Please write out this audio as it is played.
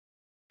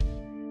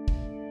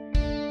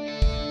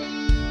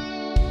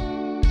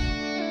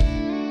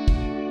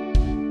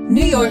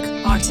New York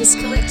Artists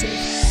Collective.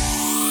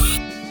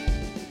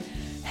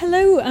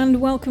 Hello and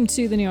welcome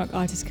to the New York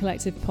Artists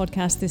Collective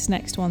podcast This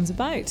Next One's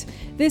About.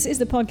 This is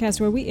the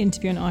podcast where we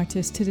interview an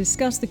artist to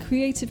discuss the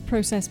creative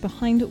process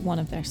behind one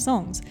of their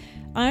songs.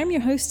 I'm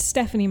your host,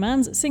 Stephanie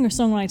Manns,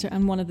 singer-songwriter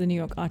and one of the New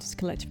York Artists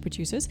Collective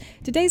producers.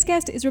 Today's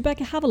guest is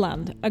Rebecca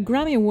Haviland, a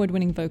Grammy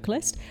Award-winning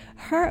vocalist.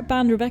 Her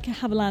band Rebecca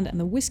Haviland and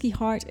the Whiskey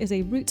Heart is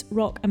a roots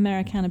rock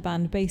Americana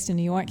band based in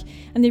New York,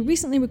 and they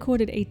recently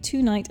recorded a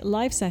 2-night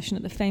live session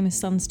at the famous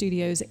Sun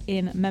Studios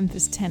in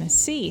Memphis,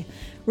 Tennessee.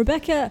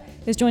 Rebecca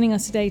is joining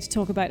us today to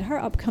talk about her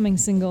upcoming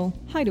single,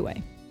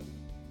 Hideaway.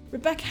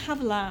 Rebecca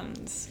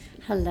Haviland.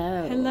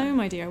 Hello. Hello,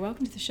 my dear.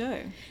 Welcome to the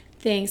show.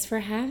 Thanks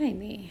for having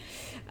me.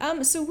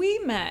 So we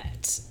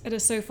met at a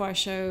So Far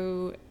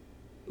show.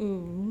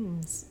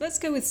 Let's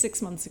go with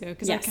 6 months ago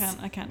because Yes.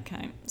 I can't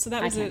count. So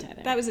that was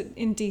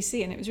in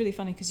DC, and it was really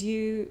funny because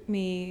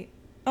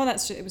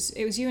that's true.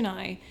 It was you and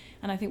I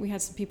think we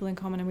had some people in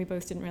common, and we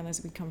both didn't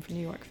realize we'd come from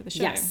New York for the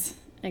show. Yes,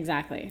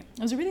 exactly.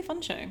 It was a really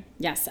fun show.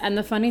 Yes, and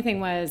the funny thing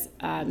was,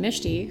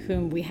 Mishti,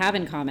 whom we have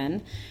in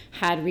common,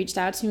 had reached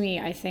out to me,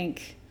 I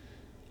think,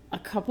 a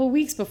couple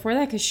weeks before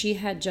that, because she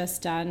had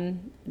just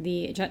done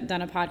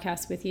a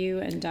podcast with you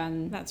and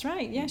done that's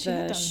right, yeah, she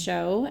had the done.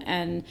 show,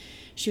 and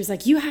she was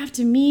like, "You have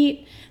to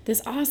meet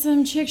this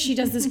awesome chick. She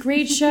does this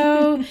great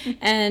show,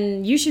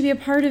 and you should be a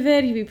part of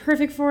it. You'd be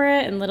perfect for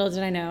it." And little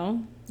did I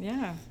know,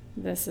 yeah,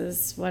 this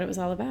is what it was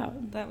all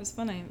about. that was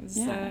funny. It was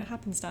Yeah.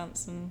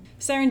 happenstance and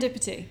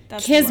serendipity.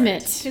 That's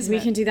Kismet. the word. We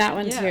can do that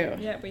one too.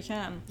 Yeah, we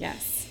can.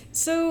 Yes.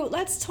 So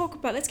let's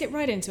get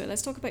right into it.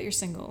 Let's talk about your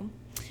single.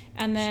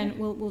 And then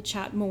we'll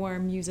chat more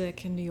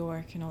music in New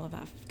York and all of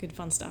that good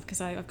fun stuff, because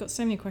I've got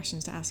so many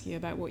questions to ask you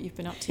about what you've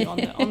been up to on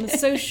the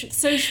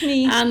social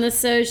media. On the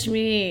social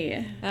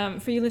media.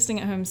 For you listening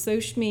at home,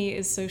 social media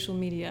is social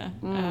media.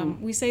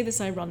 We say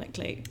this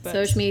ironically, but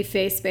Social media,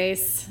 face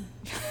space,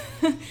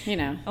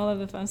 all of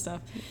the fun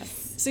stuff.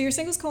 Yes. So your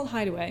single's called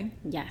Hideaway.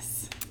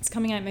 Yes. It's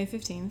coming out May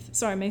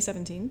 17th. May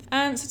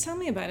 17th. So tell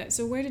me about it.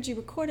 So where did you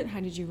record it? How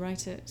did you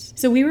write it?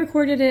 So we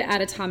recorded it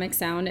at Atomic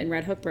Sound in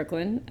Red Hook,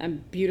 Brooklyn, a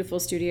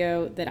beautiful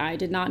studio that I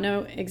did not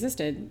know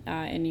existed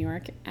in New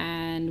York.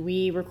 And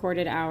we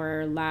recorded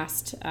our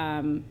last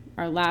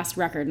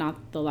record,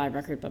 not the live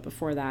record, but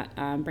before that,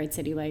 Bright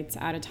City Lights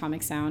at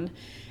Atomic Sound.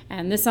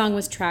 And this song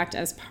was tracked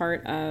as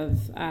part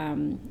of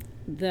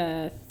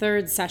the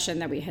third session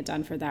that we had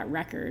done for that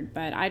record.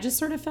 But I just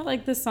sort of felt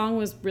like this song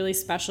was really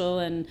special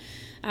and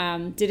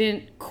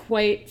didn't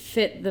quite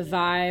fit the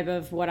vibe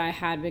of what I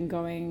had been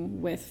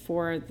going with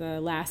for the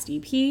last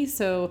EP.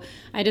 So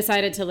I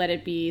decided to let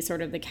it be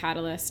sort of the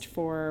catalyst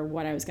for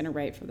what I was going to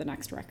write for the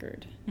next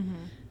record.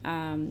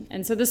 Mm-hmm.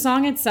 And so the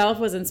song itself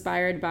was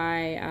inspired by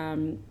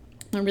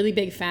a really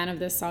big fan of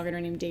this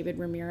songwriter named David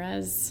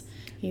Ramirez.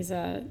 He's he's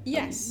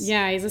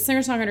a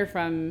singer-songwriter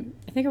from,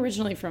 I think,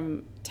 originally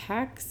from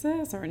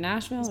Texas or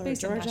Nashville or Georgia.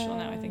 He's based in Nashville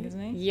now, I think,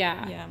 isn't he?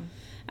 Yeah.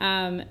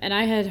 And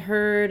I had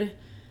heard,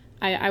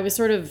 I was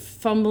sort of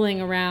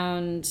fumbling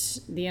around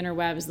the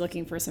interwebs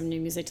looking for some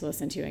new music to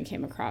listen to and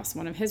came across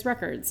one of his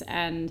records.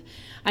 And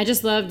I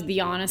just loved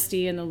the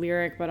honesty in the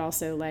lyric, but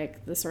also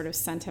like the sort of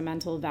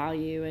sentimental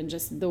value and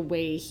just the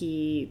way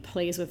he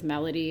plays with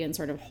melody and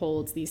sort of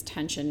holds these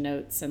tension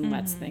notes and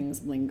lets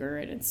things linger.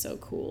 And it's so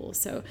cool.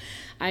 So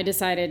I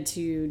decided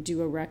to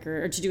do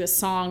a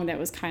song that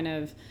was kind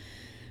of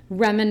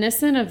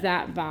reminiscent of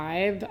that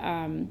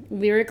vibe.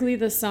 Lyrically,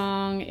 the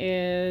song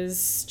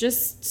is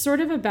just sort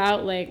of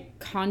about like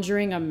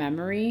conjuring a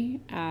memory.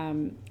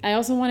 I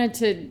also wanted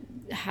to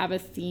have a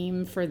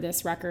theme for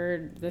this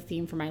record. The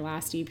theme for my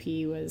last EP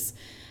was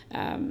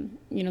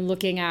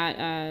looking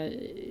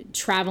at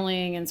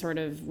traveling and sort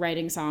of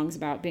writing songs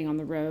about being on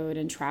the road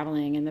and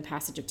traveling and the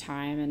passage of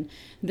time. And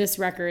this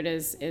record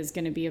is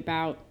going to be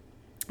about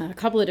a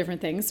couple of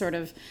different things, sort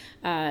of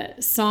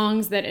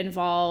songs that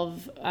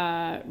involve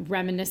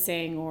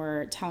reminiscing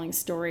or telling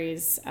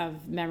stories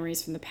of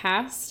memories from the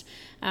past.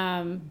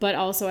 But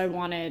also I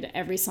wanted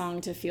every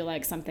song to feel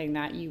like something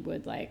that you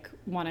would like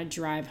want to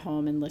drive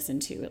home and listen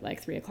to at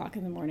like 3:00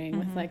 in the morning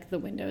with like the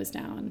windows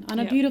down on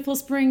a beautiful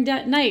spring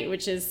night,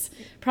 which is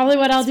probably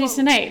what I'll do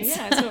tonight.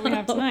 Yeah, it's what we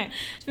have tonight.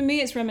 For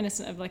me, it's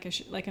reminiscent of like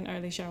an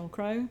early Sheryl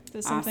Crow.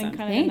 There's something Awesome.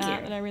 kind of in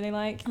that I really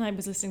like. And I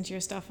was listening to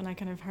your stuff and I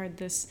kind of heard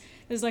this.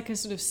 There's like a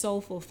sort of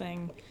soulful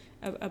thing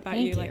about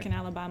you, like an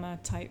Alabama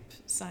type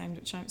sound,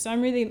 so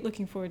I'm really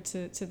looking forward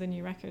to the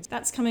new record.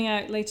 That's coming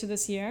out later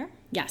this year.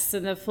 Yes, so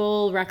the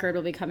full record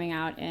will be coming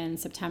out in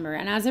September,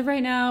 and as of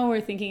right now we're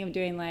thinking of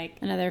doing like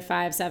another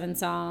 5-7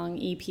 song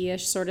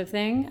EP-ish sort of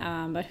thing,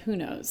 but who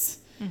knows.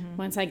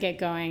 once I get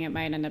going, it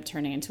might end up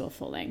turning into a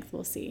full length.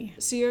 We'll see.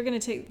 So you're going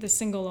to take the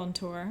single on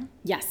tour?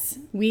 Yes.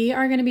 We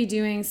are going to be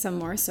doing some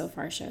more So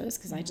Far shows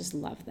because I just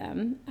love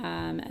them.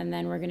 And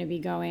then we're going to be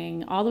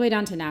going all the way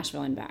down to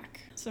Nashville and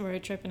back. So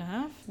road trip and a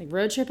half? Like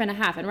road trip and a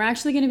half. And we're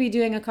actually going to be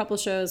doing a couple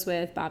shows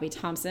with Bobby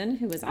Thompson,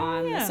 who was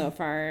on the So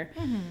Far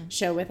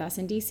show with us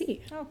in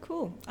DC. Oh,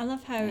 cool. I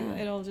love how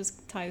it all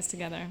just ties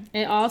together.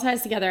 It all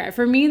ties together.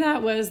 For me,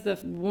 that was the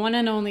one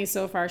and only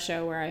So Far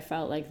show where I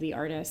felt like the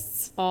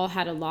artists all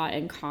had a lot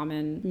in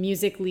common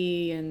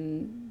musically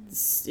and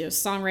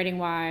songwriting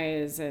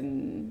wise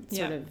and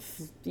sort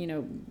of,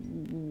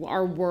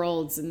 our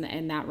worlds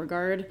in that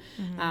regard.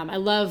 I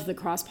love the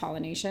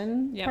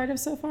cross-pollination part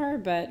of So Far,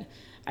 but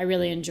I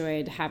really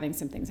enjoyed having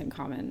some things in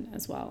common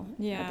as well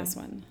with this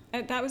one.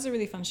 That was a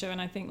really fun show,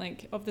 and I think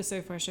like of the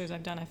So Far shows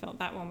I've done, I felt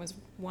that one was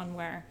one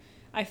where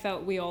I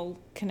felt we all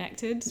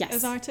connected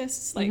as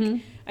artists. Like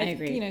I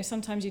agree.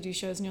 Sometimes you do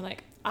shows and you're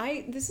like,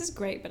 this is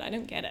great, but I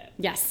don't get it.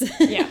 Yes.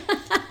 Yeah.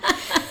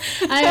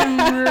 I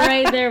am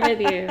right there with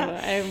you.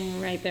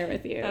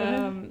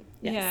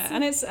 Yes.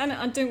 Yeah,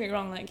 and don't get me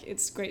wrong, like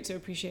it's great to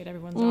appreciate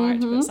everyone's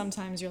art, but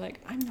sometimes you're like,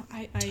 I'm not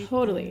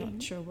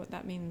sure what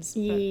that means.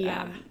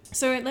 But,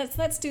 so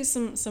let's do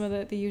some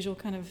of the usual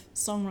kind of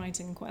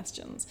songwriting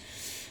questions.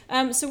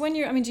 So when do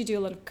you do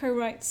a lot of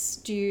co-writes?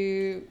 Do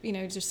you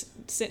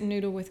just sit and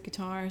noodle with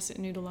guitar, sit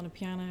and noodle on a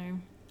piano?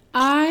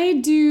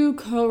 I do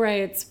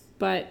co-writes,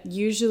 but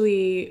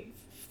usually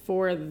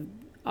for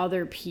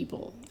other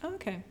people. Oh,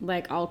 okay.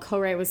 Like I'll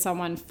co-write with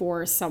someone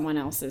for someone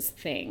else's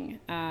thing.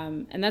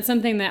 And that's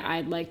something that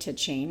I'd like to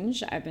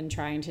change. I've been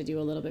trying to do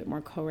a little bit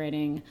more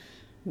co-writing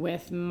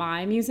with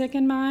my music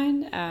in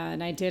mind.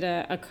 And I did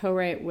a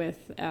co-write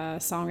with a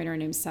songwriter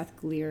named Seth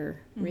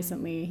Gleer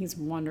recently. He's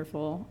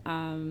wonderful.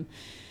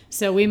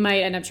 So we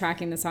might end up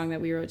tracking the song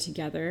that we wrote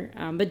together.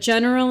 But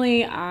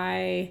generally,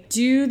 I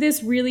do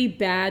this really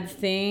bad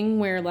thing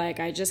where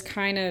like I just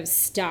kind of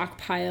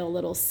stockpile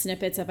little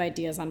snippets of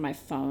ideas on my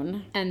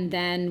phone. And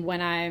then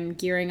when I'm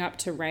gearing up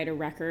to write a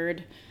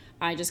record,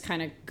 I just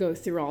kind of go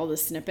through all the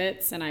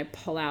snippets and I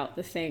pull out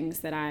the things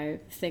that I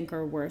think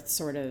are worth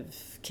sort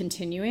of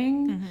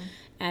continuing.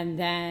 And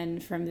then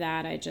from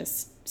that, I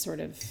just sort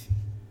of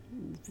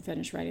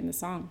finish writing the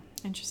song.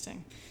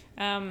 Interesting.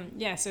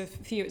 So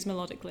for you it's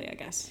melodically, I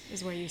guess,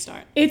 is where you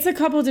start. It's a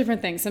couple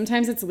different things.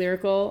 Sometimes it's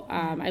lyrical.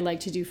 I like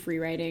to do free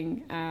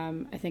writing.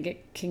 I think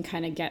it can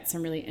kind of get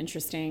some really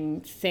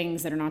interesting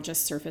things that are not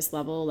just surface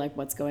level, like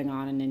what's going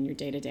on and in your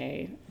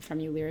day-to-day from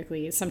you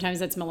lyrically.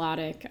 Sometimes it's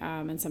melodic,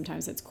 and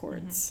sometimes it's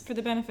chords. For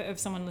the benefit of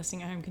someone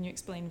listening at home, can you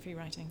explain free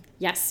writing?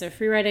 Yes, so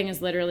free writing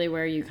is literally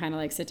where you kind of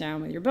like sit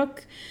down with your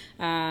book,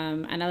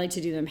 and I like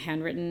to do them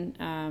handwritten,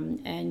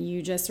 and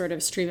you just sort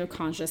of stream of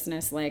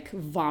consciousness, like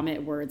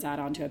vomit words out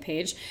onto a page.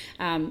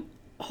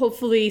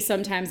 Hopefully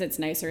sometimes it's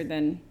nicer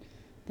than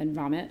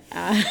vomit.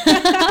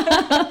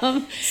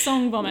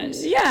 Song vomit.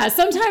 Yeah,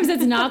 sometimes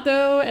it's not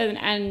though, and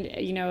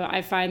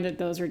I find that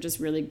those are just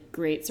really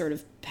great sort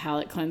of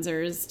palate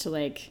cleansers to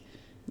like,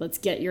 let's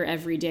get your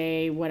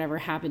everyday whatever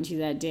happened to you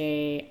that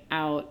day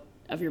out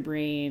of your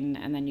brain,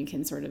 and then you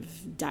can sort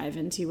of dive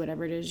into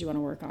whatever it is you want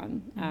to work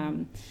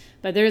on.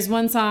 But there's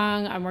one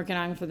song I'm working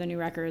on for the new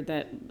record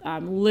that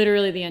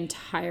literally the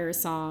entire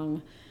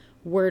song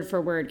word for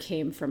word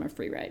came from a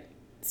free write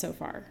so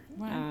far.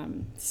 Wow.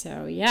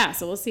 So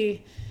we'll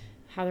see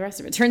how the rest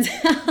of it turns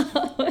out.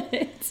 All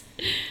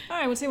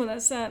right,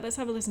 let's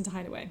have a listen to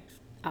Hideaway.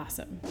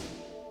 Awesome.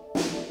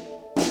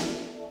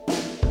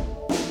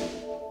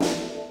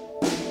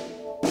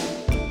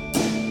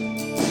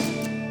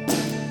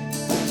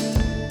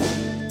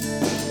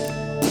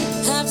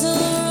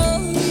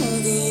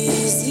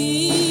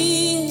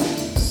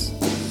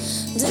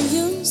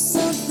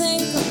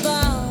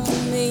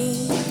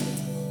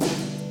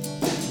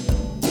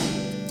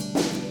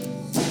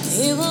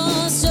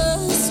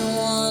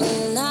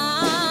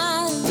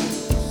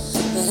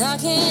 I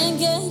can't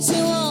get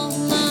you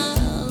on my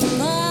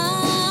mind.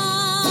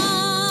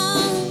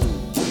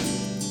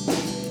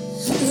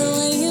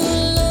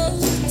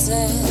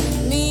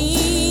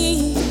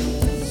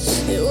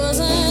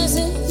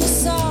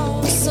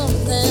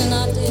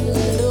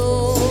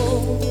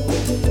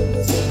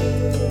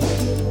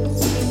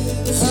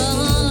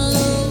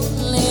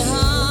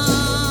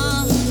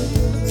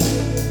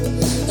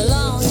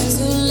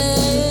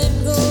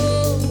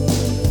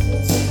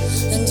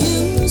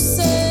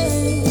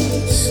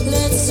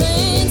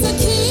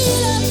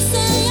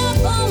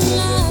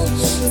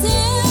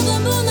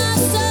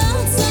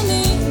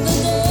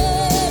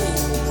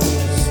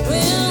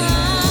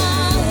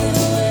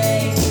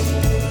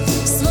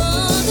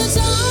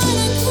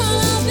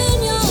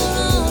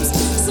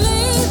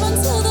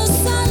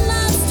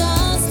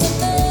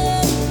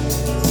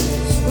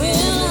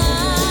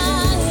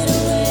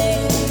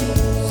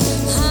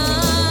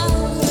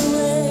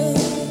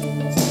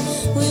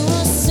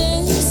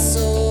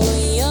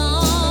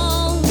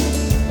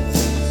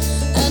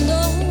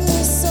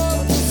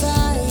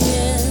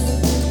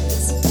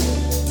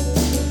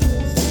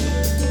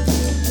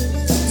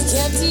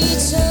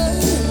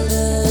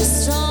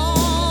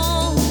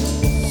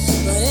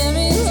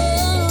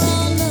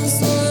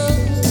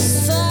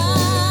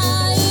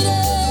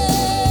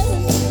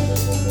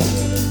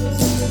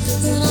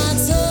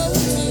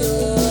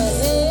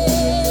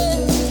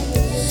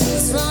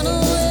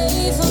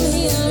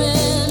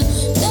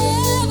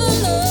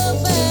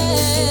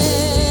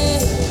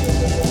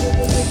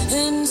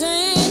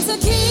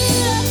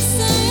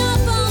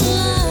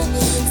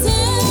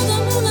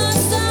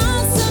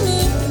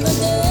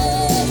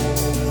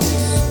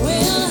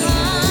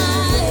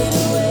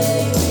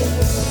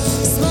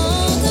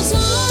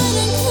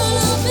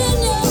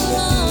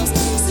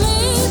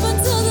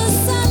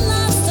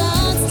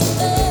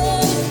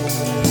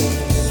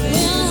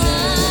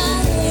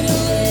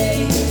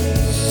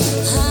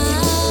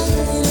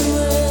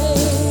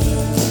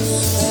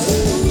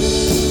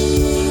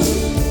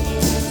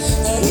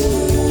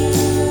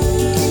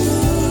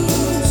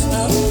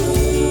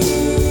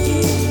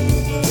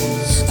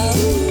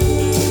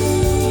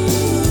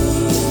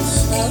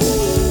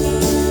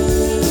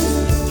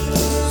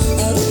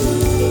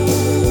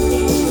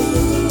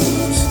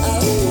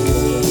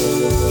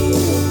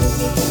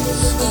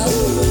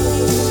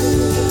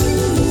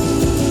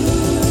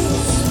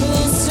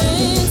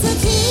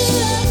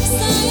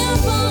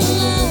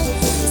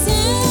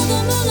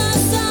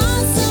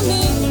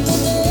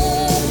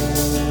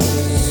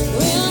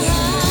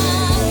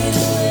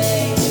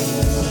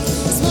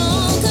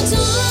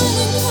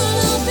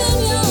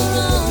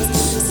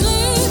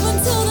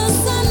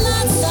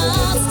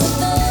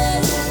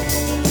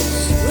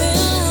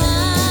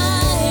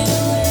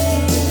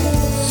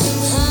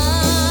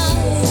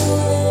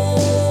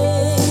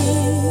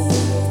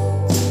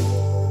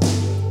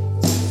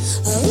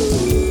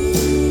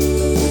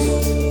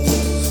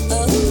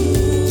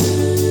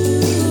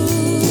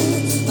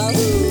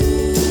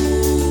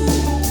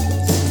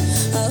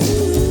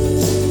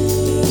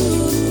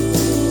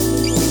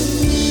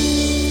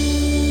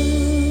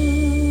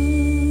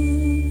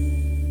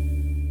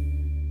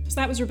 So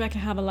that was Rebecca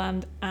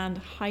Haviland and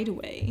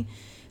Hideaway.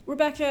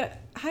 Rebecca,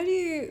 how do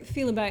you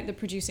feel about the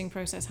producing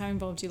process? How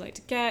involved do you like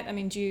to get? I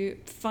mean, do you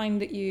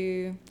find that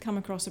you come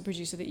across a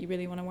producer that you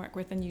really want to work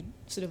with and you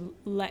sort of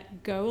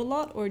let go a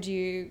lot, or do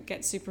you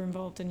get super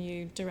involved and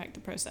you direct the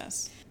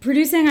process?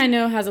 Producing, I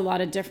know, has a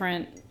lot of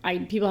different,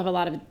 people have a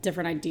lot of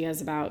different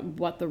ideas about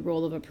what the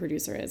role of a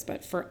producer is.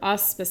 But for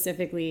us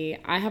specifically,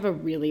 I have a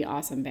really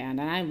awesome band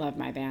and I love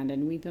my band,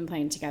 and we've been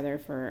playing together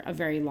for a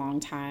very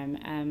long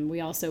time. We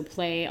also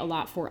play a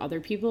lot for other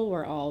people.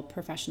 We're all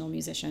professional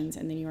musicians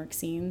in the New York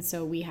scene.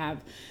 So we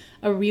have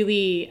a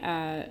really,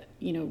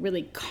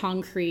 really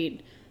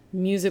concrete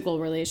musical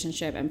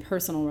relationship and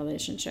personal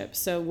relationship.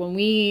 So when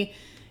we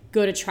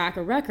go to track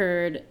a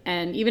record,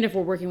 and even if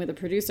we're working with a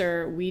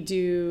producer, we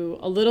do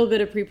a little bit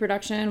of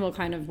pre-production. We'll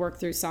kind of work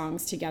through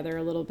songs together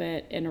a little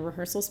bit in a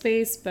rehearsal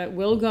space, but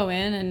we'll go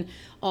in and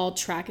all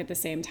track at the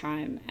same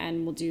time,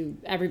 and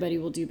everybody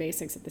will do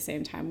basics at the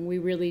same time. We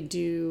really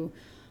do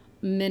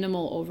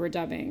minimal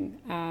overdubbing.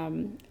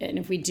 And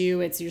if we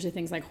do, it's usually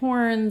things like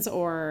horns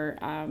or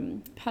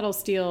pedal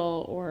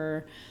steel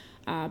or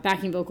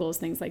backing vocals,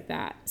 things like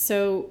that.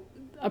 So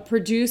a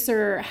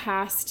producer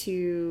has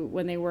to,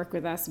 when they work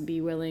with us,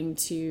 be willing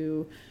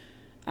to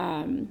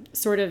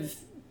sort of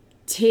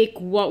take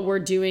what we're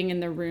doing in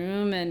the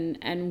room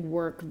and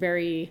work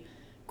very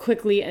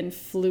quickly and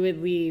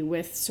fluidly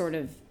with sort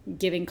of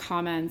giving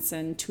comments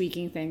and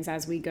tweaking things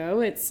as we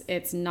go.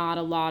 It's not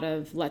a lot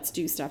of let's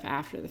do stuff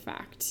after the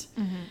fact.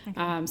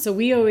 Okay. So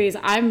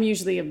I'm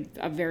usually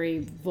a very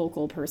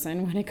vocal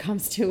person when it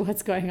comes to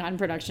what's going on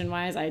production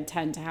wise. I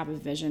tend to have a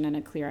vision and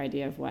a clear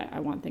idea of what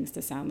I want things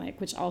to sound like,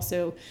 which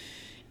also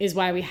is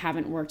why we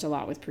haven't worked a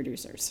lot with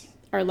producers.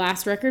 Our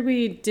last record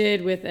we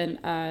did with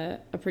a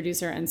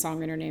producer and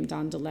songwriter named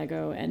Don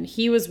DeLego, and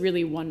he was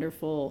really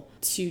wonderful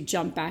to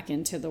jump back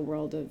into the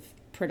world of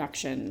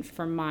production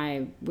for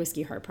my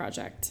Whiskey Heart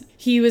project.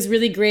 He was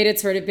really great at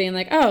sort of being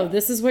like, oh,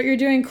 this is what you're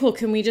doing, cool,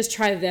 can we just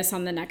try this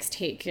on the next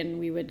take? And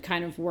we would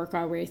kind of work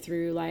our way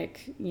through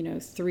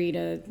 3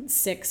 to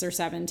 6 or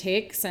 7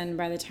 takes, and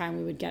by the time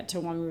we would get to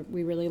one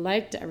we really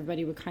liked,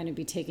 everybody would kind of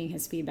be taking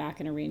his feedback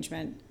and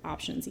arrangement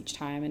options each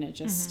time, and it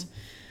just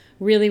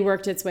really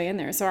worked its way in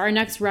there. So our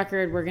next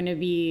record, we're going to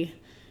be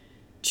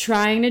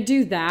trying to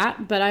do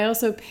that, but I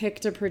also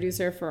picked a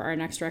producer for our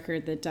next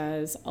record that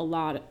does a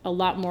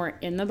lot more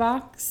in the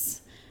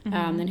box.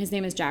 And his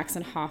name is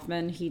Jackson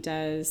Hoffman. He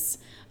does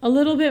a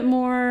little bit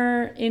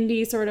more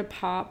indie sort of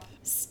pop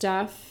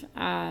stuff,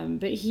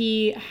 but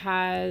he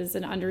has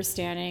an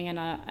understanding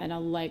and a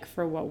like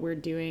for what we're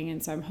doing,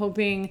 and so I'm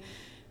hoping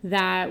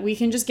that we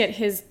can just get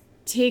his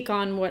take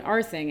on what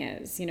our thing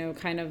is,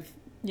 kind of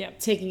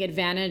taking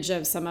advantage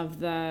of some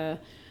of the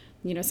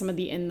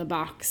in the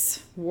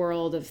box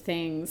world of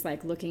things,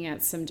 like looking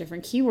at some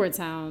different keyboard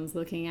sounds,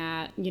 looking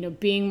at,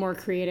 being more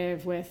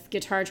creative with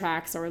guitar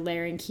tracks or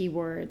layering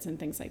keyboards and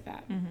things like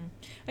that.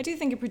 I do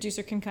think a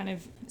producer can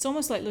it's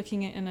almost like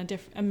looking at in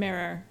a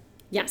mirror.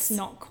 Yes. That's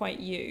not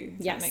quite you,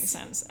 if that makes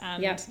sense.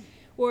 And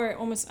or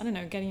almost, I don't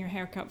know, getting your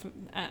hair cut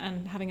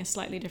and having a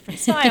slightly different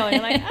style. And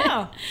you're like,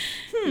 how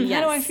do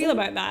I feel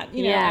about that?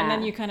 And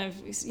then you kind of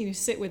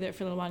sit with it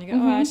for a little while and you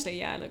go, oh,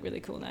 actually, I look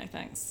really cool now.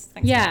 Thanks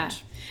so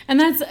much. And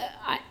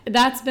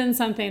that's been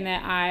something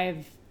that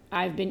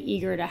I've been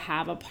eager to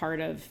have a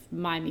part of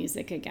my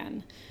music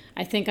again.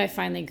 I think I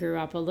finally grew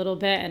up a little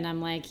bit, and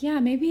I'm like,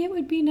 maybe it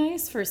would be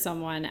nice for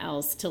someone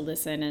else to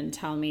listen and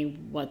tell me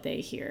what they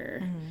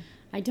hear.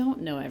 I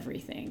don't know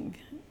everything.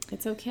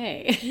 It's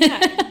okay.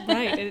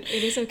 Right.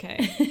 It is okay.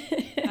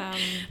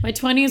 My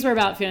 20s were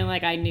about feeling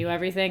like I knew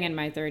everything, and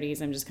my 30s,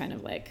 I'm just kind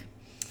of like,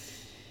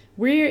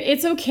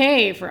 it's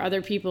okay for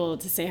other people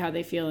to say how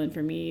they feel, and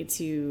for me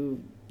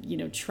to,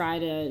 try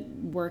to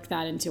work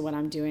that into what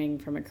I'm doing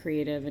from a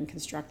creative and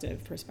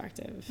constructive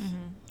perspective.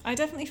 I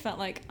definitely felt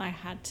like I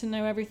had to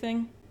know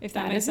everything, if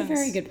that makes sense. That is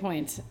a very good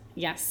point.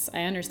 Yes,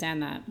 I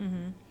understand that.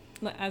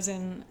 As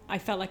in, I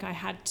felt like I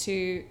had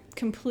to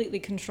completely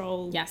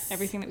control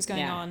everything that was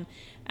going on.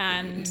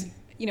 And,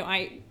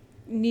 I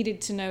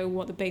needed to know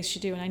what the bass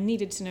should do, and I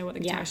needed to know what the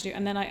guitar should do.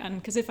 And then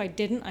because if I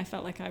didn't, I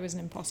felt like I was an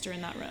imposter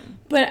in that room.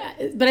 But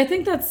I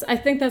think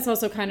that's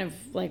also kind of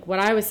like what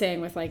I was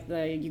saying with like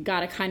you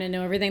got to kind of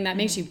know everything. That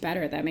makes you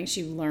better. That makes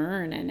you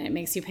learn, and it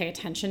makes you pay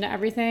attention to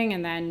everything.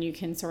 And then you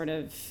can sort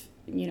of,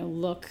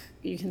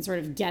 you can sort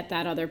of get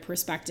that other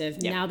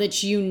perspective now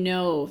that you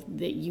know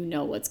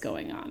what's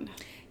going on.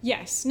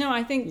 Yes. No,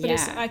 I think,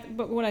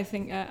 but what I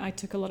think I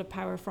took a lot of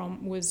power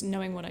from was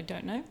knowing what I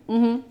don't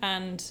know.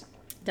 And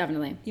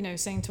definitely,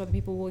 saying to other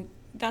people, well,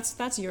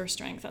 that's your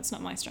strength. That's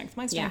not my strength.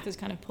 My strength is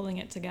kind of pulling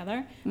it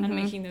together and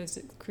making those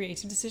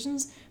creative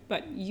decisions.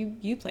 But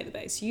you play the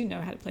bass. You know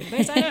how to play the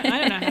bass. I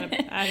don't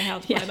know how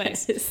to play the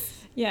bass.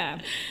 Yeah.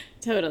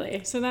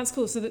 Totally. So that's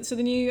cool. So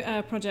the new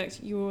project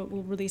will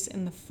release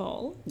in the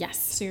fall. Yes.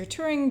 So you're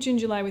touring June,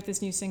 July with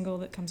this new single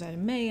that comes out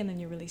in May, and then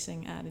you're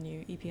releasing the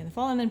new EP in the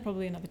fall, and then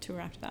probably another tour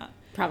after that.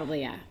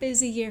 Probably, yeah.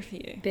 Busy year for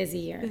you. Busy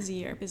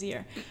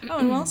year. Oh,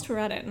 and whilst we're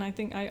at it, and I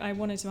think I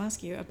wanted to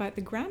ask you about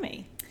the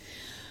Grammy.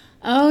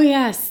 Oh,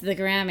 yes, the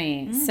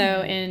Grammy.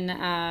 So in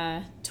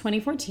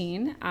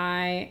 2014,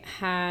 I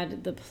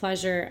had the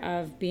pleasure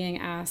of being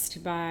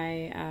asked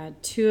by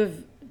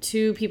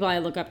two people I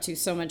look up to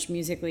so much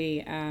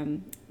musically,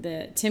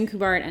 the Tim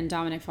Kubart and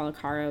Dominic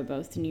Falacaro,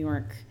 both New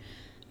York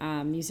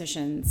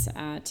musicians.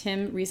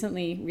 Tim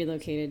recently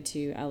relocated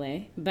to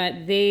LA,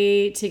 but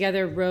they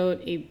together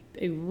wrote a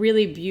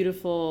really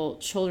beautiful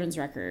children's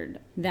record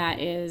that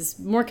is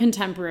more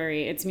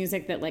contemporary. It's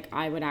music that like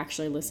I would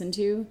actually listen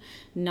to,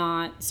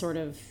 not sort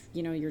of,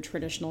 you know, your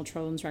traditional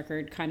children's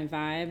record kind of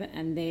vibe.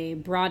 And they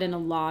brought in a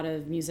lot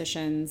of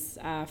musicians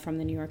from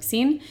the New York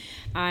scene.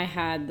 I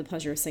had the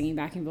pleasure of singing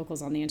backing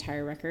vocals on the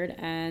entire record,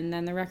 and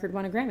then the record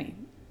won a Grammy.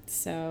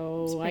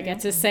 So I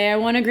get to say I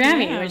won a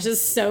Grammy, which is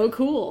so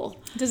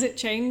cool. Does it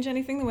change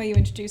anything, the way you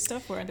introduce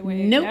stuff or the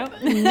way Nope,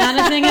 not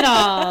a thing at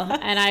all.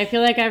 And I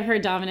feel like I've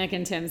heard Dominic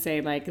and Tim say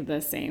like the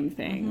same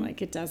thing.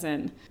 Like it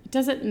doesn't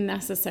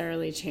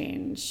necessarily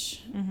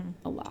change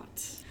a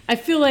lot. I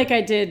feel like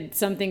I did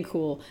something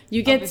cool.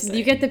 You get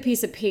the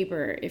piece of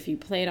paper if you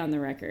play it on the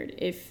record.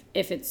 If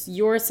it's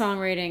your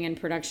songwriting and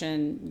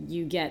production,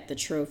 you get the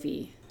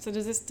trophy. So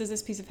does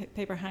this piece of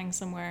paper hang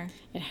somewhere?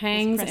 It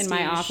hangs in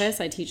my office.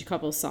 I teach a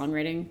couple of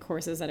songwriting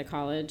courses at a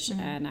college,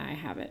 and I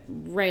have it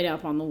right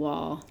up on the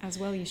wall. As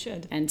well you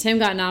should. And Tim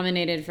got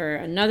nominated for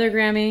another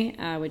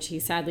Grammy, which he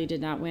sadly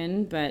did not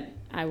win, but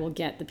I will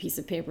get the piece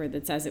of paper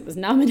that says it was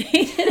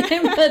nominated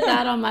and put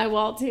that on my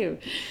wall too.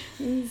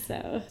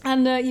 So.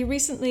 And you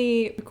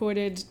recently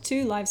recorded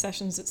 2 live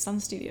sessions at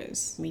Sun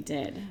Studios. We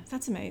did.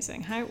 That's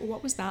amazing.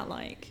 What was that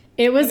like?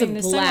 It was a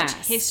there's blast. So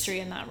much history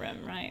in that room,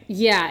 right?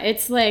 Yeah,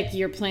 it's like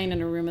you're playing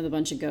in a room with a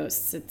bunch of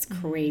ghosts. It's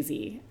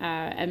crazy.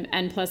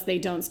 And plus they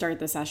don't start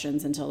the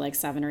sessions until like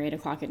 7 or 8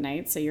 o'clock at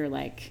night. So you're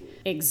like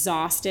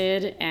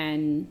exhausted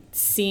and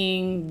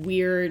seeing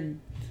weird,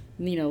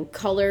 you know,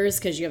 colors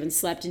because you haven't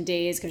slept in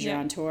days because you're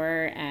on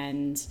tour,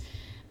 and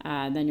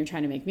then you're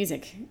trying to make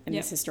music in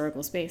this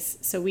historical space.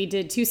 So we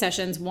did 2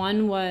 sessions.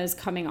 One was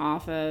coming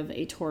off of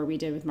a tour we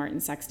did with Martin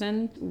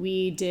Sexton.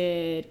 We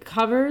did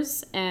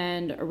covers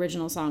and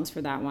original songs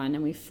for that one,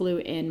 and we flew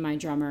in my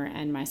drummer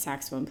and my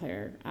saxophone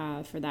player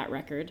for that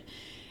record.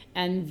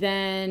 And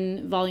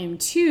then volume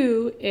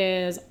 2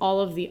 is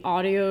all of the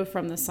audio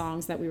from the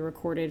songs that we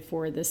recorded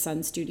for the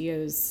Sun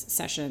Studios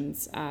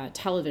Sessions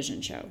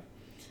television show,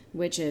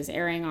 which is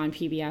airing on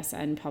PBS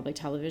and public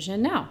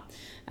television now.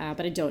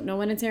 But I don't know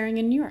when it's airing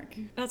in New York.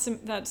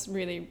 That's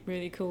really,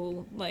 really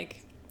cool.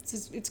 Like,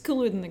 it's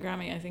cooler than the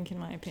Grammy, I think, in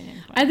my opinion.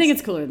 I think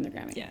it's cooler than the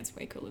Grammy. Yeah, it's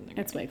way cooler than the Grammy.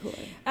 It's way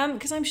cooler.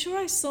 Because I'm sure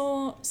I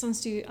saw Sun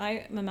Studio.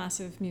 I'm a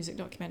massive music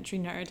documentary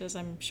nerd, as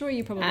I'm sure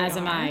you probably As are.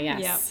 am I,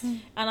 yes. Yeah.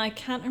 And I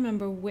can't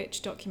remember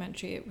which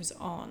documentary it was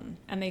on.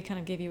 And they kind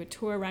of gave you a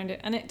tour around it.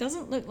 And it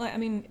doesn't look like,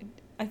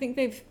 I think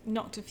they've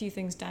knocked a few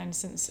things down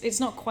since. It's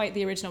not quite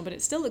the original, but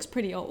it still looks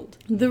pretty old.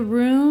 The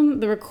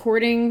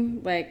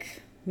recording,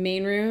 like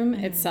main room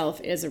itself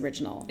is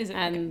original. Is it?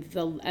 And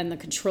the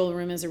control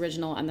room is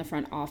original, and the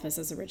front office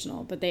is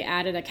original. But they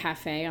added a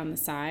cafe on the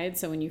side,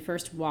 so when you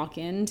first walk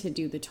in to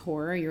do the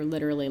tour, you're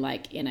literally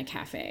like in a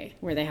cafe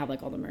where they have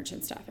like all the merch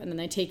and stuff. And then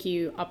they take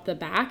you up the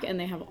back, and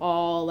they have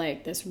all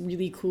like this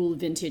really cool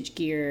vintage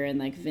gear and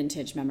like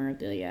vintage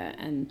memorabilia.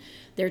 And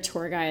their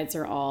tour guides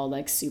are all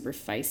like super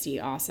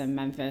feisty, awesome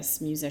Memphis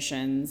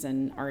musicians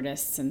and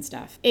artists and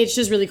stuff. It's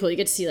just really cool. You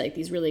get to see like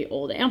these really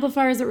old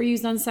amplifiers that were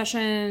used on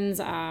sessions.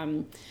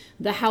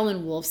 The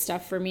Howlin' Wolf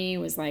stuff for me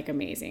was like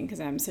amazing because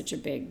I'm such a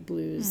big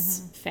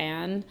blues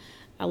fan.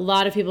 A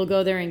lot of people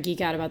go there and geek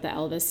out about the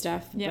Elvis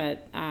stuff,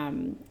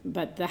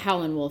 but the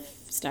Howlin' Wolf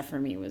stuff for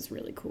me was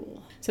really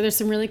cool. So there's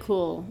some really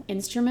cool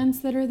instruments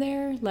that are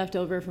there left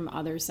over from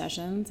other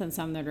sessions and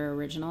some that are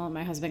original.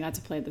 My husband got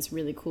to play this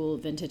really cool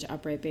vintage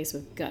upright bass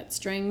with gut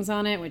strings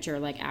on it, which are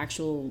like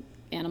actual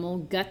animal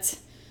gut,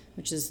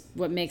 which is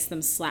what makes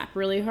them slap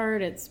really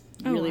hard. It's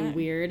really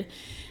weird.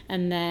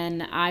 And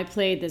then I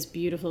played this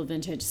beautiful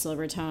vintage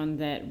Silvertone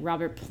that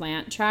Robert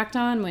Plant tracked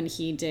on when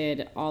he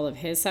did all of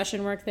his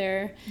session work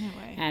there. No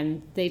way.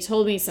 And they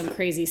told me some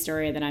crazy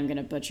story that I'm going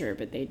to butcher,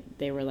 but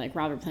they were like,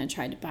 Robert Plant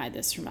tried to buy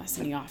this from us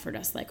and he offered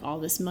us like all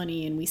this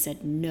money and we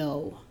said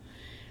no.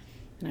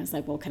 And I was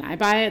like, well, can I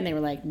buy it? And they were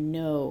like,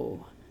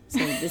 no. So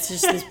it's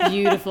just this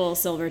beautiful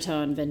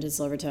Silvertone, vintage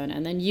Silvertone.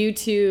 And then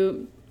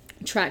U2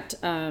 tracked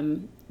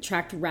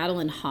Rattle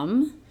and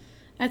Hum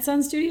at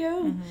Sun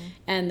Studio,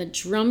 and the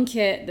drum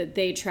kit that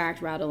they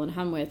tracked Rattle and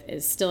Hum with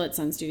is still at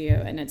Sun Studio,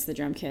 and it's the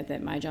drum kit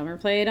that my drummer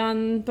played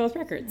on both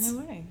records.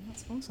 No way.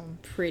 That's awesome.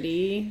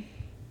 Pretty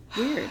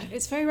weird.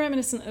 It's very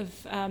reminiscent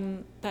of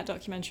that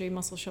documentary,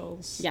 Muscle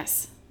Shoals.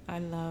 Yes. I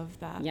love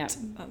that. Yep.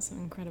 That's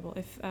incredible.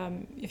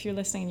 If you're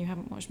listening and you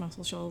haven't watched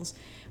Muscle Shoals,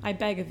 I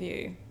beg of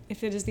you,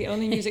 if it is the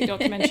only music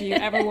documentary you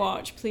ever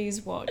watch,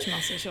 please watch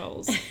Muscle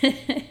Shoals.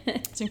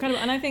 It's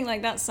incredible. And I think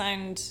like that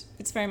sound,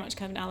 it's very much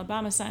kind of an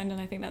Alabama sound, and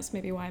I think that's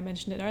maybe why I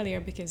mentioned it earlier,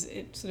 because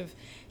it sort of,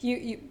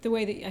 you the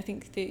way that I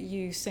think that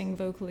you sing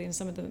vocally and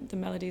some of the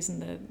melodies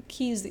and the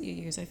keys that you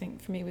use, I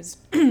think for me was,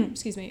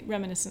 excuse me,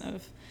 reminiscent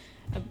of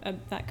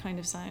that kind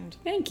of sound.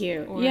 Thank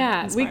you. Or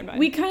Yeah, inspired by.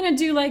 we kind of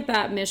do like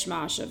that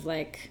mishmash of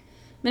like,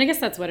 I mean, I guess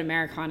that's what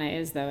Americana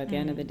is, though. At the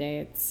end of the day,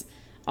 it's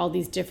all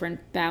these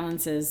different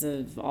balances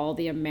of all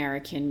the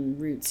American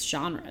roots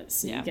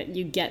genres. Yeah.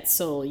 You get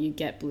soul, you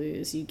get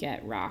blues, you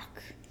get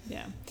rock.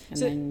 Yeah. And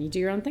So then you do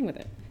your own thing with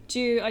it. do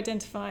you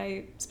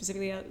identify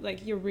specifically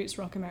like your roots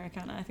rock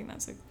Americana? I think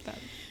that's that.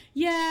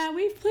 Yeah,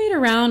 we've played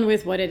around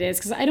with what it is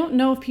because I don't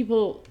know if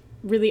people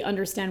really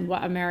understand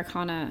what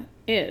Americana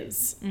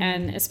is.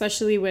 And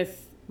especially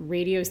with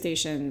radio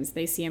stations,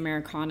 they see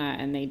Americana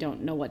and they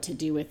don't know what to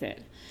do with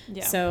it.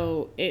 Yeah.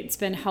 So it's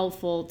been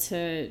helpful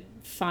to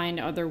find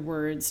other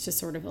words to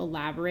sort of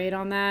elaborate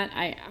on that.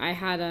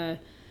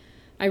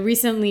 I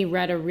recently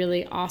read a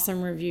really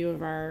awesome review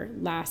of our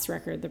last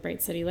record, the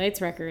Bright City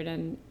Lights record,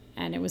 and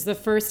it was the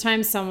first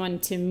time someone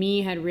to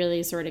me had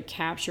really sort of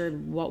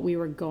captured what we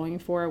were going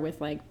for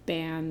with like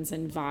bands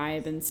and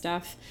vibe and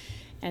stuff.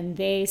 And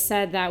they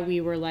said that we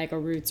were like a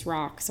roots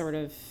rock sort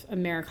of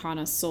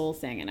Americana soul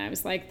thing. And I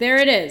was like, there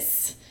it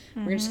is.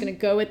 We're just going to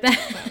go with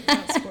that.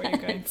 That's what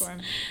you're going for.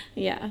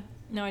 Yeah.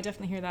 No, I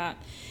definitely hear that.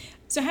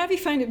 So how have you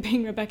found it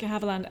being Rebecca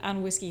Haviland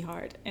and Whiskey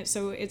Heart?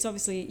 So it's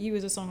obviously you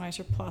as a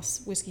songwriter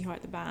plus Whiskey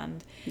Heart, the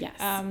band. Yes.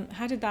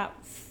 How did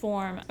that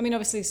form? I mean,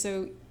 obviously,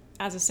 so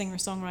as a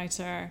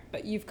singer-songwriter,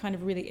 but you've kind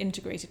of really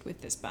integrated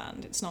with this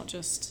band. It's not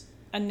just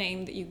a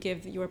name that you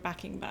give your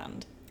backing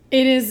band.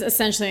 It is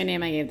essentially a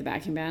name I gave the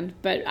backing band.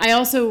 But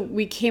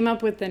we came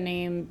up with the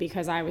name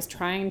because I was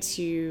trying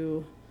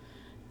to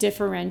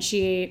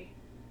differentiate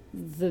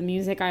the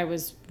music I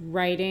was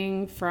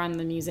writing from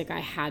the music I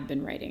had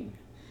been writing.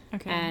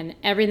 Okay. And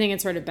everything had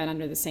sort of been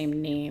under the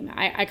same name.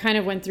 I kind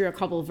of went through a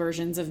couple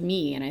versions of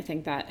me, and I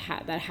think that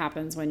that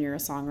happens when you're a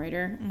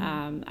songwriter.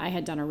 I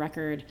had done a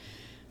record.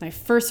 My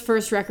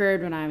first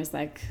record when I was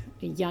like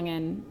a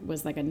youngin'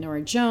 was like a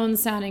Norah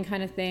Jones sounding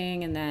kind of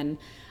thing, and then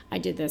I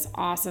did this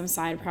awesome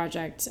side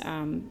project,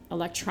 ambient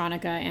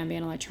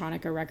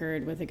electronica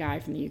record with a guy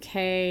from the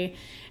UK.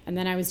 And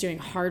then I was doing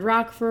hard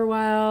rock for a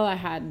while. I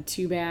had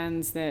two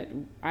bands that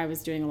I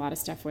was doing a lot of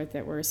stuff with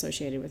that were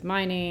associated with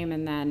my name.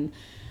 And then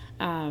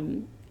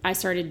I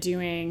started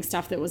doing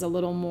stuff that was a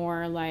little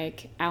more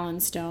like Alan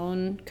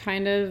Stone,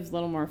 kind of, a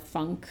little more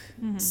funk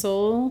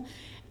soul.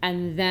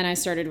 And then I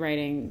started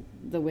writing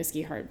the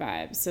Whiskey Heart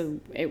vibe.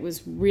 So it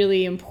was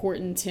really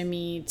important to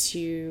me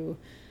to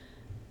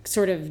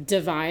sort of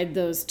divide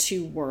those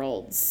two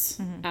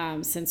worlds.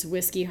 Since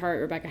Whiskey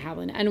Heart, Rebecca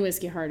Haviland, and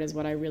Whiskey Heart is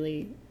what I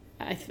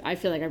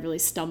feel like I really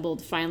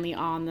stumbled finally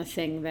on the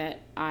thing that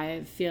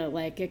I feel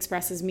like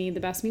expresses me the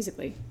best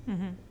musically.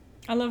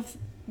 I love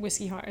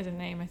Whiskey Heart as a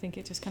name. I think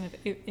it just kind of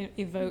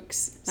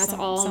evokes That's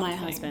my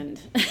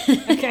husband.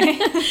 Okay.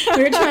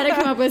 We were trying to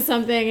come up with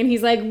something and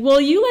he's like, well,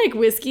 you like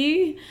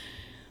whiskey,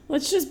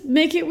 let's just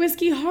make it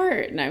Whiskey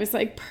Heart. And I was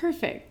like,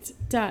 perfect,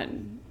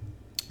 done.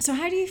 So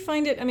how do you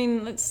find it? I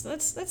mean,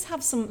 let's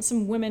have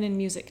some women in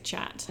music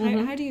chat.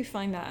 How do you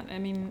find that? I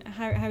mean,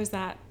 how has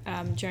that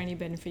journey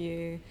been for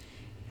you?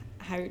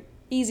 How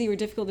easy or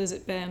difficult has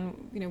it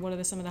been? You know, what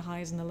are some of the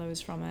highs and the lows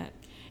from it?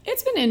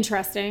 It's been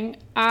interesting.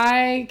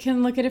 I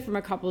can look at it from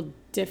a couple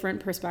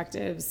different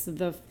perspectives.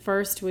 The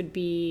first would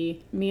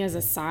be me as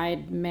a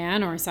side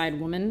man or a side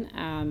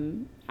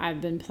woman.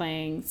 I've been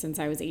playing since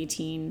I was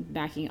 18,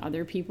 backing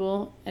other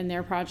people in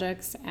their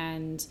projects,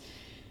 and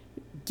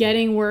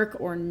getting work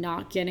or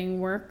not getting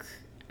work,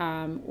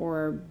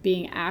 or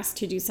being asked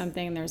to do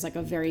something. There's like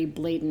a very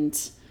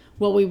blatant,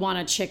 well, we want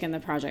a chick in the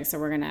project, so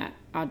we're going to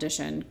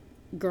audition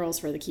girls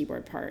for the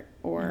keyboard part,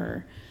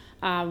 or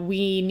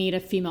we need a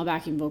female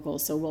backing vocal,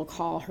 so we'll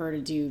call her to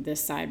do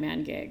this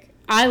sideman gig.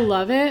 I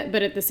love it,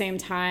 but at the same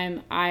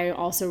time, I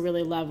also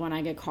really love when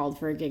I get called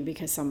for a gig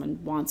because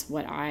someone wants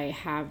what I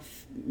have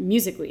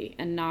musically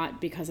and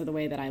not because of the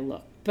way that I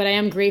look. But I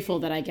am grateful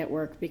that I get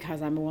work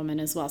because I'm a woman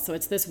as well. So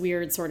it's this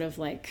weird sort of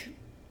like,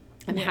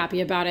 I'm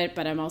happy about it,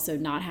 but I'm also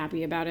not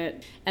happy about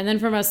it. And then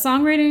from a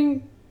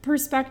songwriting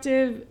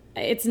perspective,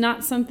 it's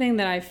not something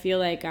that I feel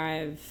like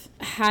I've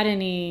had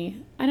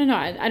any, I don't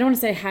want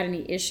to say I had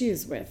any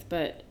issues with,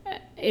 but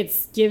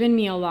it's given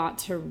me a lot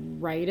to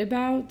write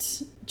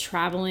about.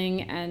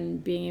 Traveling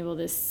and being able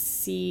to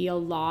see a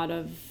lot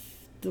of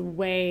the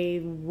way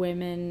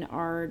women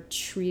are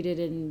treated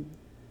in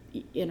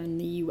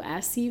the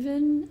US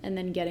even, and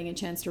then getting a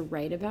chance to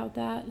write about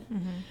that.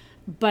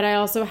 But I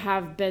also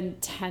have been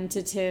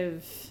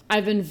tentative.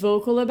 I've been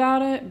vocal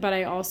about it, but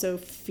I also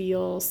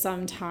feel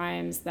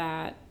sometimes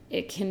that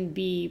it can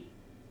be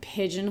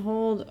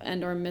pigeonholed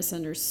and or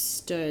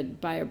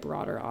misunderstood by a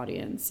broader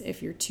audience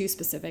if you're too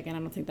specific, and I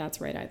don't think that's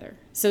right either.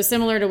 So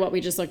similar to what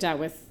we just looked at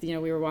with, we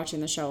were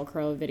watching the Sheryl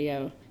Crow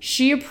video.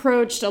 She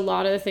approached a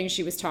lot of the things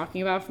she was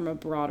talking about from a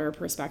broader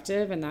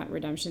perspective in that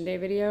Redemption Day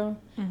video,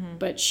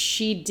 but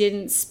she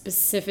didn't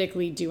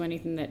specifically do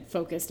anything that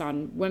focused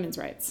on women's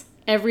rights.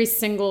 Every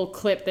single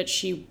clip that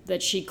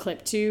she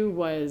clipped to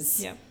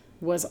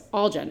was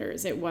all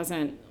genders. It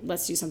wasn't,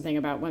 let's do something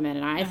about women.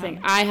 And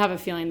I have a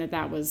feeling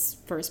that was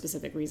for a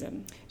specific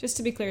reason. Just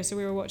to be clear, so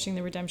we were watching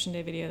the Redemption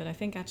Day video that I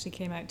think actually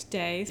came out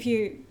today. If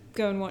you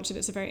go and watch it.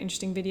 It's a very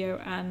interesting video,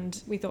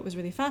 and we thought was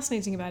really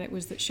fascinating about it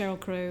was that Sheryl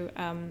Crow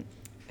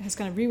has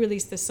kind of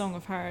re-released this song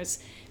of hers.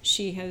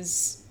 She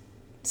has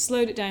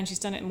slowed it down. She's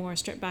done it more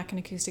stripped back and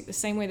acoustic, the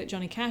same way that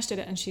Johnny Cash did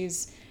it, and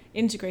she's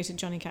integrated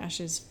Johnny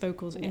Cash's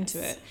vocals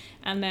into it.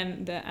 And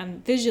then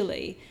and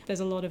visually, there's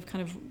a lot of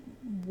kind of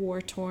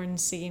war-torn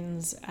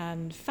scenes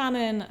and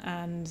famine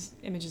and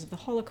images of the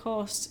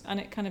Holocaust, and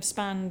it kind of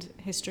spanned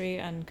history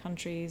and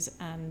countries,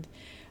 and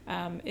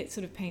it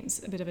sort of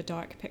paints a bit of a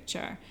dark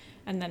picture,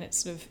 and then it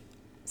sort of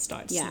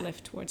starts to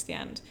lift towards the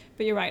end.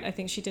 But you're right, I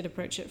think she did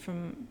approach it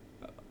from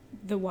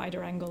the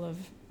wider angle of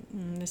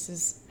this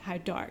is how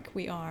dark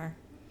we are,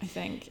 I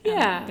think.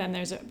 Yeah. Then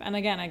and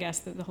again, I guess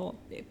that the whole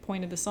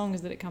point of the song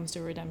is that it comes to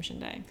a redemption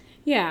day.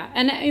 Yeah.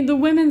 And the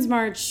Women's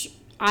March,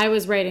 I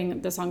was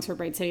writing the songs for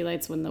Bright City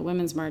Lights when the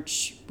Women's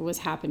March was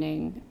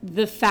happening.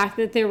 The fact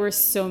that there were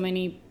so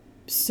many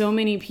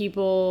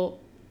people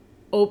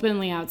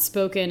openly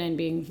outspoken and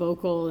being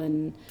vocal,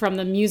 and from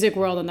the music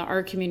world and the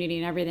art community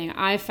and everything,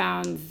 I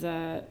found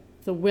the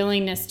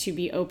willingness to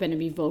be open and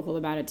be vocal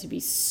about it to be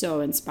so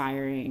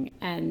inspiring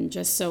and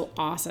just so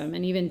awesome.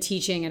 And even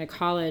teaching at a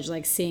college,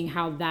 like seeing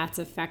how that's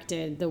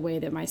affected the way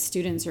that my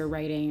students are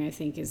writing, I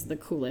think is the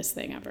coolest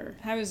thing ever.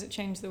 How has it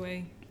changed the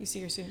way you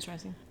see your students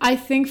writing? I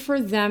think for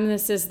them,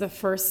 this is the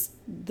first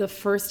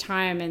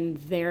time in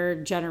their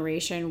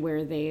generation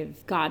where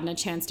they've gotten a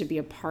chance to be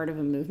a part of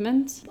a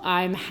movement.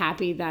 I'm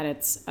happy that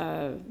it's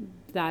a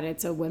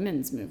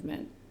women's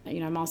movement.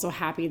 I'm also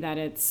happy that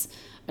it's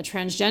a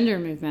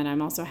transgender movement.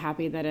 I'm also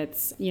happy that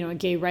it's, a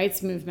gay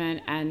rights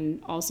movement,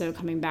 and also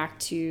coming back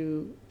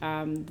to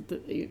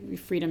the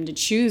freedom to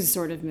choose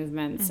sort of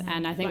movements. Mm-hmm.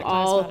 And I think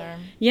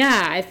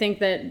I think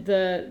that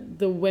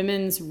the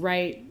women's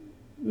right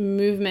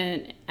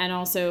movement, and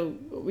also,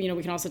 we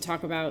can also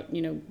talk about,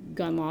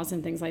 gun laws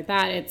and things like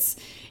that.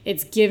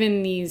 It's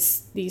given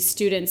these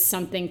students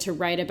something to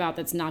write about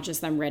that's not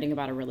just them writing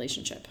about a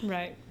relationship.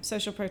 Right.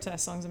 Social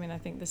protest songs. I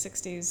think the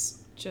 60s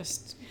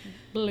just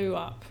blew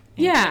up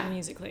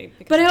musically.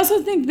 But I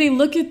also think they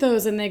look at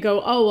those and they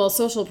go, oh, well,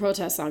 social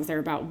protest songs, they're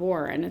about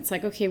war. And it's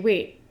like, okay,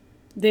 wait,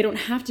 they don't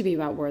have to be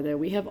about war, though.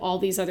 We have all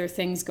these other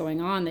things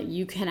going on that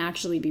you can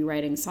actually be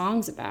writing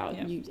songs about.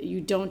 Yeah.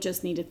 You don't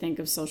just need to think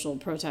of social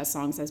protest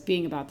songs as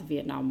being about the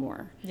Vietnam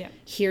War. Yeah.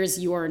 Here's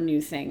your new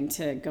thing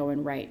to go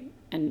and write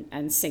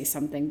and say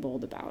something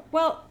bold about.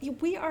 Well,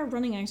 we are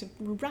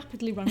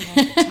rapidly running out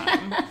of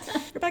time.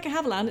 Rebecca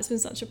Haviland, it's been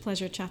such a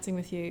pleasure chatting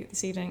with you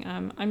this evening.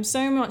 I'm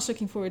so much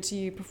looking forward to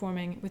you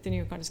performing with the New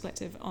York Artists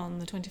Collective on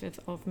the 25th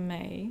of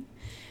May.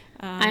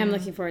 I am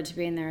looking forward to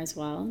being there as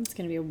well. It's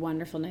going to be a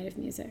wonderful night of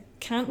music.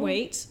 Can't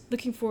wait.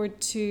 Looking forward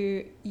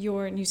to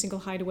your new single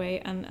Hideaway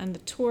and the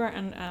tour,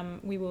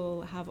 and we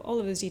will have all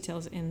of those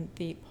details in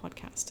the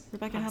podcast.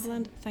 Rebecca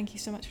Haviland, thank you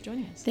so much for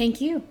joining us. Thank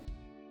you.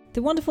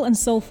 The wonderful and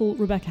soulful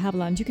Rebecca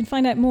Haviland. You can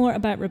find out more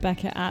about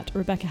Rebecca at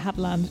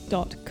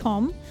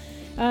rebeccahaviland.com.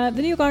 The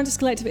New York Artists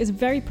Collective is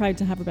very proud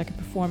to have Rebecca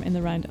perform in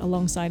the round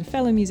alongside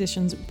fellow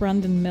musicians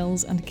Brandon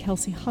Mills and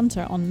Kelsey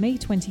Hunter on May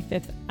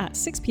 25th at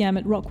 6 p.m.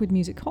 at Rockwood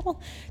Music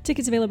Hall.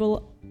 Tickets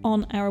available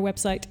on our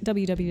website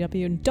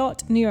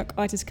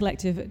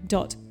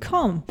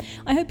www.newyorkartistcollective.com.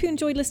 I hope you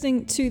enjoyed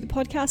listening to the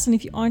podcast, and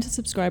if you aren't a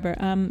subscriber,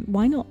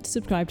 why not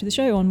subscribe to the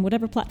show on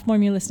whatever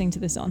platform you're listening to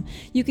this on.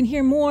 You can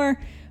hear more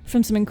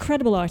from some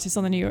incredible artists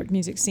on the New York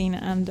music scene,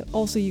 and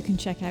also you can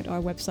check out our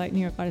website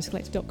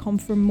newyorkartistcollective.com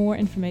for more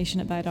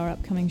information about our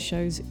upcoming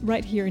shows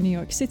right here in New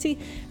York City,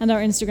 and our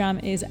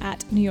Instagram is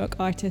at New York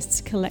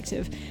Artists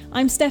Collective.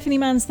 I'm Stephanie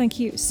Manns. Thank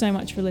you so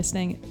much for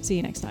listening. See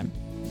you next time.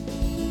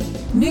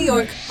 New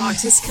York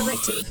Artists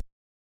Collective.